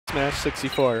Smash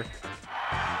 64.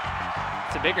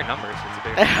 It's a bigger number, so it's a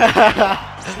bigger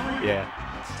Yeah.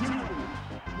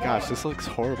 Gosh, this looks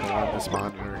horrible on this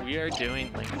monitor. We are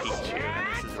doing Link Pikachu, and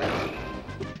this is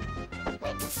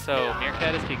real. So,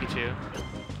 Meerkat is Pikachu.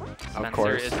 Spencer Of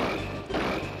course. is Link.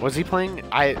 Was he playing?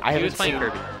 I He was playing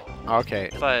Kirby. Okay.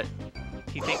 But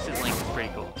he thinks his Link is pretty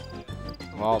cool.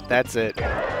 Well, that's it.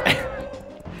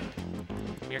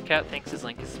 Meerkat thinks his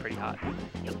Link is pretty hot.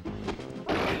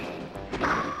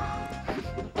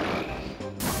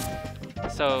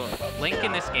 So, Link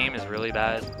in this game is really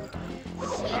bad.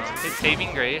 His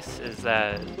saving grace is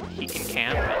that he can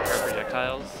camp and throw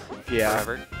projectiles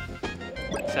forever.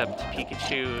 Except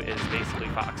Pikachu is basically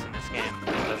Fox in this game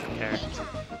and doesn't care.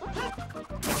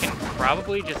 He can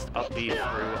probably just up B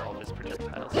through all of his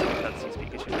projectiles because he's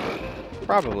Pikachu.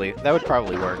 Probably. That would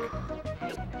probably work.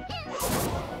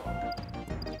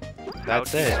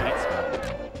 That's it.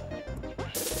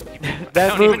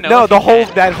 That move, no, that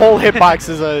whole hitbox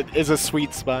is a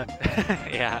sweet spot.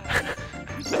 Yeah.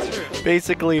 That's true.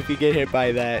 Basically, if you get hit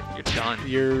by that,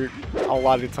 you're done. A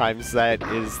lot of times that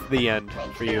is the end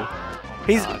for you.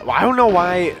 I don't know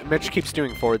why Mitch keeps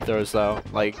doing forward throws though.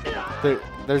 Like,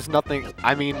 there's nothing.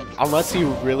 I mean, unless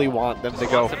you really want them to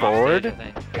go forward.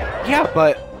 Yeah,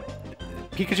 but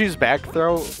Pikachu's back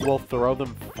throw will throw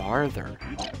them farther.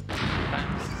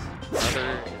 Sometimes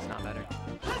farther is not better.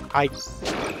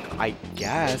 I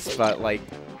guess, but like.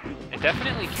 It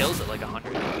definitely kills at like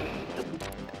 100.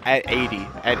 At 80.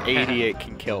 At 80 it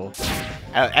can kill.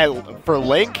 For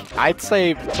Link, I'd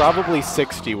say probably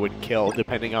 60 would kill,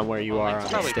 depending on where you are on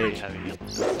the stage.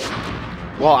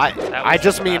 Well, I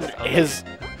just mean his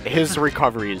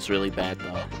recovery is really bad,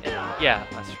 though. Yeah,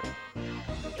 that's true.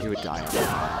 He would die.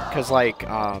 Because, like,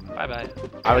 bye-bye.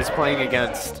 I was playing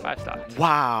against... 5 stocks.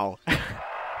 Wow! Oh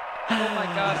my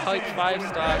god, hype 5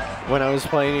 stocks. When I was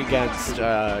playing against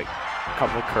a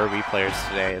couple Kirby players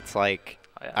today, it's like...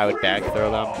 I would back throw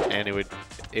them, and it would,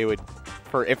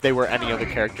 for if they were any other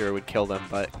character, it would kill them.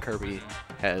 But Kirby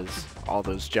has all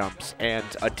those jumps and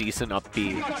a decent up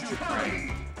B.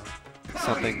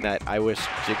 Something that I wish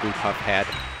Jigglypuff had.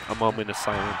 A moment of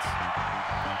silence.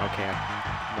 Okay,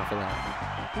 enough of that.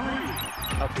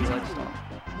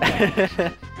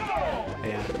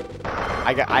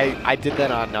 Yeah, I did that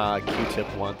on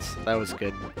Q-Tip once. That was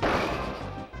good.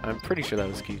 I'm pretty sure that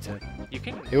was Q-Tip. You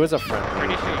can. It was a friend.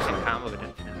 Pretty sure you can combo it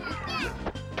infinitely.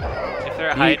 If they're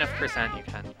a high enough percent, you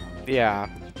can. Yeah.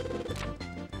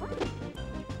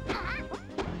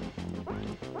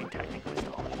 Technically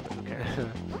still. Okay.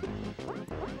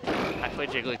 I played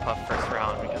Jigglypuff first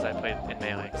round because I played in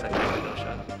melee because I played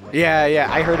Hagosha. Yeah,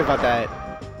 I heard about that.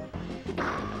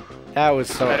 That was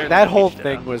so. That whole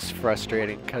thing was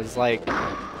frustrating because, like,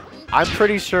 I'm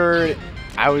pretty sure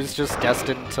I was just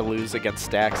destined to lose against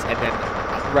Stax, and then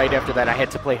right after that I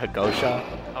had to play Hagosha.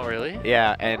 Oh really?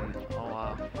 Yeah, and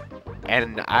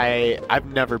and I've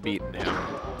never beaten him.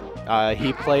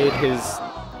 He played his.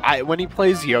 When he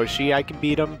plays Yoshi, I can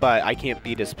beat him, but I can't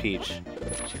beat his Peach.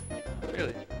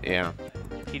 Really? Yeah.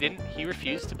 He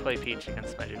refused to play Peach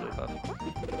against my Jigglypuff.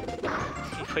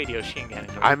 He played Yoshi again.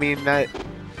 I mean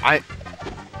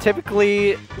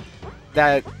typically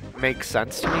that makes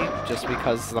sense to me, just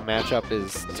because the matchup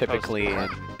is typically in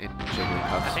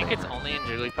Jigglypuff's I think favor. it's only in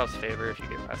Jigglypuff's favor if you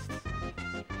get rests.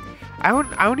 I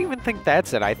don't even think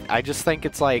that's it. I just think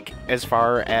it's like, as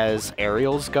far as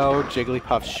aerials go,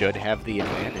 Jigglypuff should have the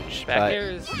advantage. Back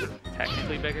air is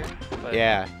technically bigger. But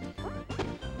yeah.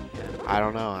 I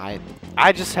don't know. I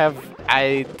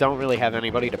don't really have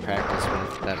anybody to practice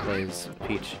with that plays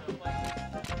Peach.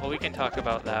 Well, we can talk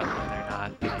about that when they're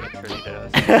not playing Kirby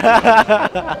Dittos.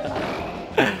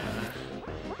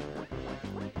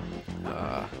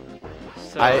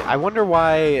 I wonder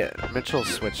why Mitchell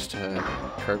switched to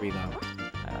Kirby though.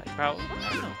 Probably, I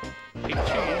don't know.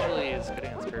 Pikachu usually is good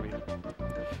against Kirby.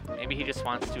 Maybe he just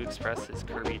wants to express his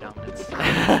Kirby dominance.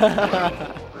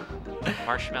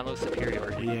 Marshmallow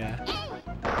superiority. Yeah.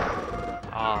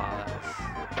 Ah,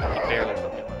 he barely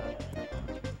put me on.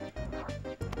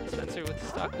 Spencer with the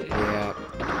stock lead. Yeah,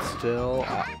 still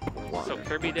up. So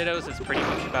Kirby Dittos is pretty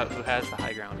much about who has the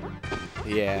high ground.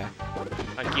 Yeah.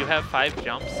 Like, you have 5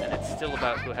 jumps, and it's still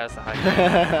about who has the high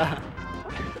ground.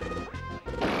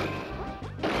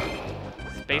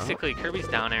 Basically, Kirby's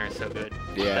down air is so good.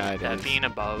 Yeah, that being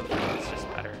above is just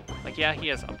better. Like, yeah, he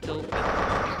has up tilt, but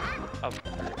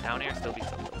down air still beats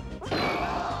up tilt.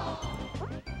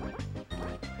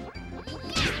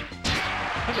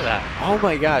 Look at that. Oh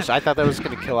my gosh, I thought that was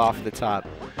going to kill off the top.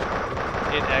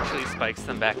 It actually spikes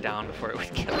them back down before it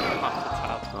would kill them off the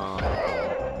top.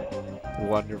 Oh.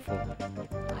 Wonderful.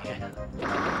 Yeah.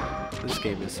 This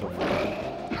game is so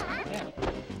fun.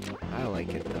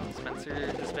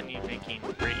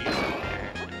 making great use of it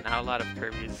there. And not a lot of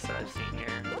Kirby's that I've seen here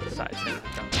besides him.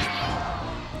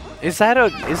 Is that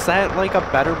like a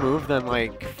better move than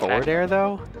like forward air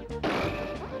though?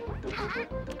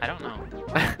 I don't know.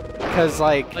 Because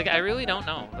like I really don't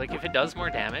know. Like if it does more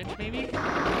damage, maybe.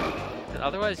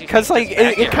 Otherwise, you. Because like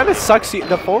it kind of sucks you.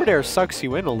 The forward air sucks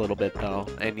you in a little bit though,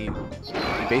 and you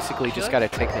basically just gotta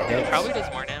take the hits. It probably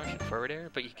does more damage than forward air,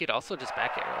 but you could also just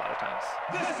back air a lot of times.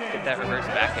 Get that reverse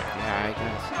back air. Yeah, I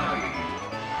guess.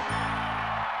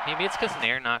 Maybe it's because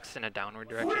Nair knocks in a downward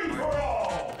direction more.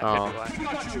 That could be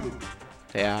why.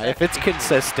 Yeah, if it's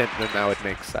consistent, then that would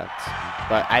make sense.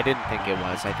 But I didn't think it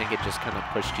was. I think it just kind of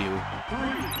pushed you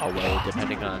away,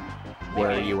 depending on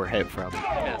where you were hit from.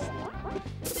 Yes.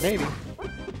 Maybe.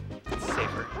 It's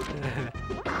safer.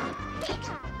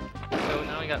 So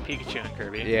now we got Pikachu and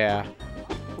Kirby. Yeah.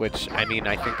 Which, I mean,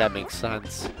 I think that makes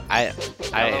sense. I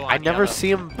never see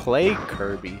him play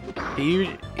Kirby.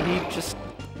 He just...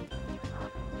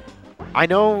 I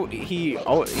know he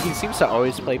seems to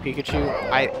always play Pikachu.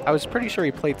 I was pretty sure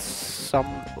he played some,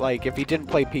 like, if he didn't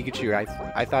play Pikachu,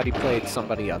 I thought he played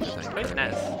somebody other than Kirby. He plays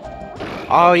Ness.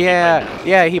 Oh yeah,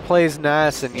 yeah, he plays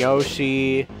Ness and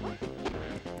Yoshi.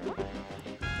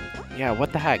 Yeah,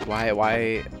 what the heck?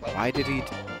 Why did he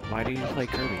play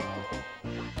Kirby?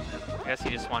 I guess he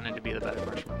just wanted to be the better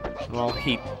marshmallow. Well,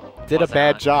 he did a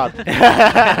bad job. Ooh,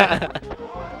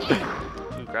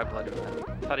 grab blood with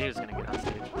that. Thought he was gonna get on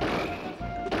stage.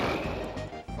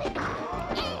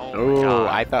 Oh,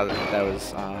 I thought that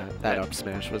was that up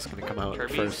smash was gonna come out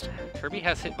first. Kirby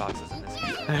has hitboxes in this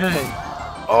game.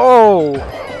 Oh,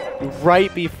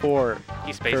 right before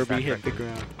Kirby hit the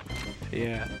ground.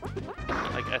 Yeah.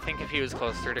 Like I think if he was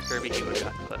closer to Kirby, he would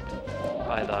have gotten clipped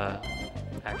by the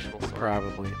actual sword.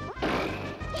 Probably.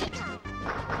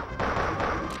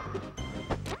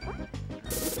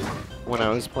 When I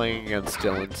was playing against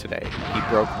Dylan today, he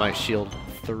broke my shield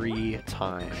 3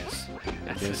 times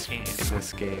in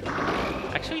this game.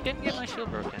 Actually, he didn't get my shield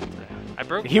broken today. I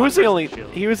broke. He was the only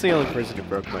person who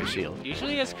broke my shield.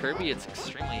 Usually, as Kirby, it's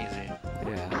extremely easy.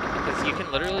 Yeah. Because you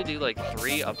can literally do like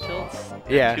 3 up tilts,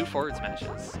 and 2 forward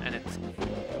smashes, and it's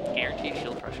guaranteed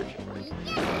shield pressure.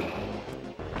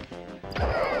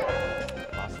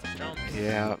 Lost his jumps.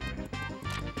 Yeah.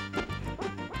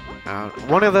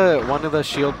 One of the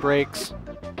shield breaks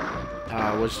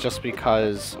was just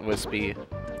because Wispy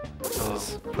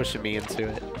was pushing me into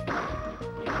it.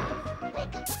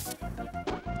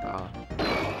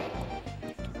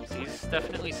 So he's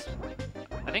definitely.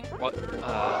 I think what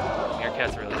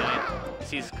Meerkat's really doing is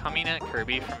he's coming at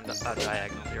Kirby from the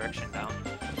diagonal direction down.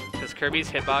 Because Kirby's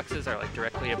hitboxes are like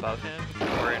directly above him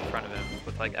or in front of him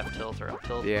with like F tilt or up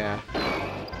tilt. Yeah.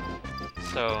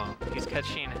 So he's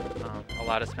catching a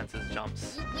lot of Spence's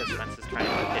jumps because Spence is trying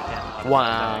to hit him.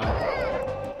 Wow.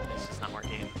 It's just not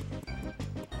working.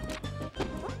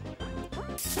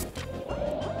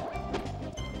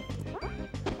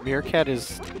 Meerkat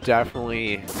is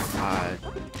definitely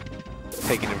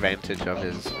taking advantage of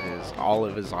all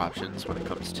of his options when it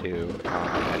comes to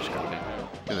edge guarding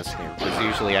in this game. Because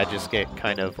usually I just get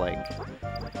kind of like,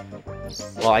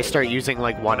 well, I start using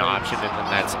like one option and then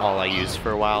that's all I use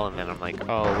for a while, and then I'm like,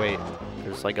 oh wait,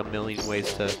 there's like a million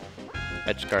ways to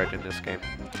edge guard in this game.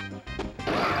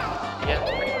 Yeah,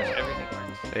 pretty much everything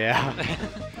works. Yeah.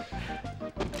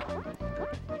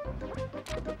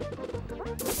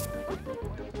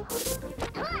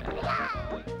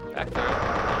 Back throw.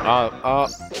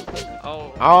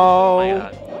 Oh, my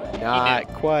God. Not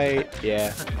quite.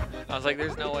 Yeah. I was like,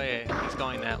 there's no way he's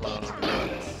going that low.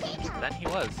 Then he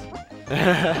was.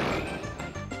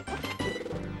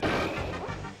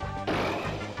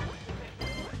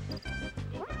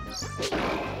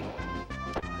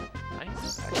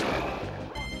 Nice.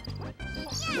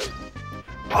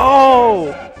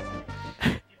 Oh!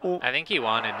 I think he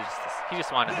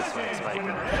just wanted to swing spike.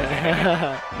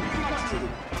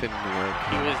 Didn't work.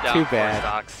 He was down Too 4 bad.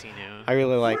 stocks, he knew. I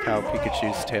really like how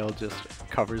Pikachu's tail just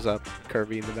covers up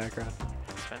Kirby in the background.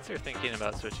 Spencer thinking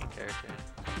about switching character.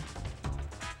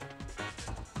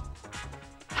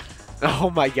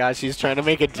 Oh my gosh, he's trying to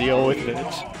make a deal with Mitch.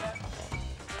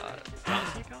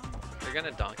 Donkey Kong? They're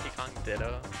gonna Donkey Kong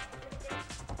Ditto?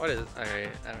 What is it?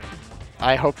 Alright, I don't know.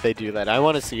 I hope they do that. I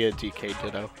want to see a DK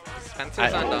Ditto.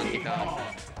 Spencer's on Donkey Kong.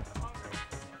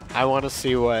 I want to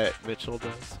see what Mitchell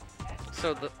does.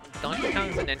 So Donkey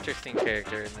Kong's an interesting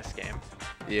character in this game.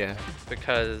 Yeah.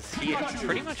 Because he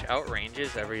pretty much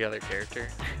outranges every other character.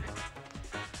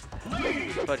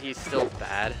 But he's still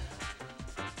bad.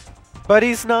 But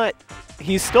he's not.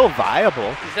 He's still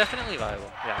viable. He's definitely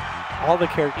viable, yeah. All the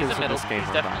characters in this game He's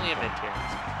are definitely viable. a mid-tier.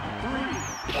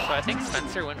 So I think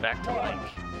Spencer went back to like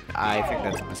I think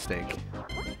that's a mistake.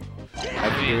 I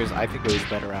think it was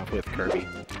better off with Kirby.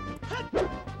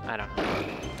 I don't know.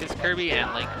 Because Kirby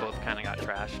and Link both kind of got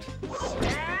trashed.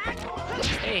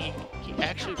 Hey, he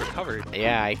actually recovered.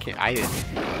 Yeah, I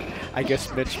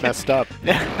guess Mitch messed up.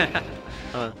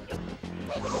 Huh.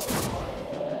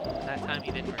 That time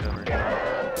he didn't recover.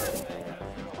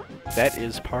 That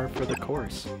is par for the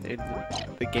course in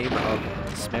the game of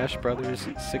Smash Brothers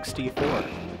 64.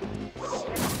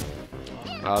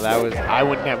 Oh, that was... I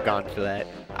wouldn't have gone for that.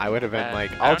 I would have been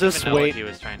like, I'll just I don't even know wait. what he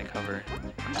was trying to cover.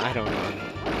 I don't know.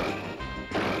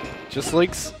 Just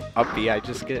Link's up B, I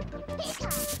just get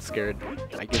scared.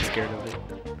 I get scared of it.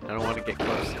 I don't want to get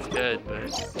close. It's good, but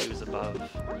he was above.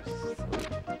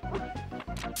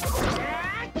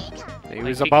 He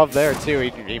was above there too.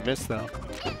 He missed though.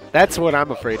 That's what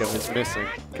I'm afraid of, is missing,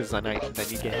 because then you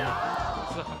get hit.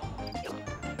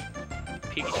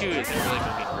 Pikachu isn't really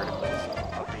moving vertically,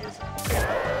 so he isn't.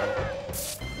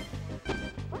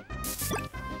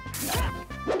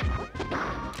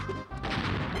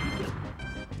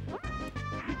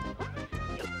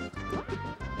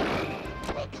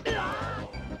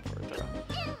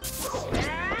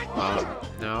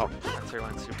 No. Answer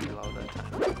went super low that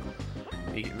time.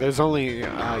 There's only,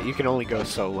 you can only go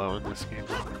so low in this game.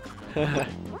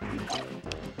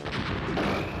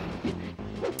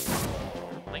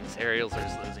 Link's aerials are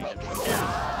just losing to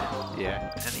Pikachu.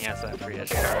 Yeah. And he has that free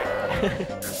edge.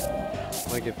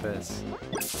 Look at this.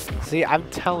 See, I'm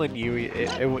telling you,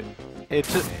 it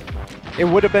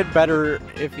would have been better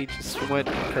if he just went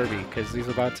Kirby, because he's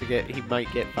about to get, he might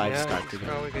get 5-stock today.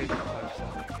 Probably gonna get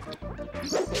 5-stock.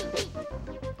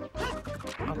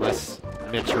 Unless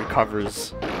Mitch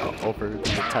recovers over the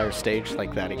entire stage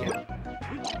like that again.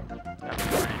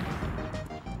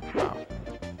 Wow.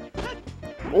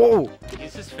 Oh!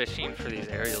 He's just fishing for these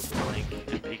aerials with Link,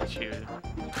 and Pikachu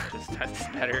just has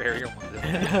better aerial moves.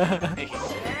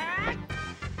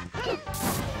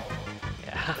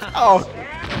 Yeah. Oh!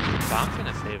 Bomb's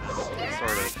gonna save him,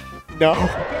 sort of. No.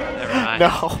 Never mind.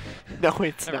 No. No,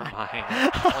 it's Never not. mind.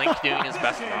 Link doing his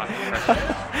best rock impression.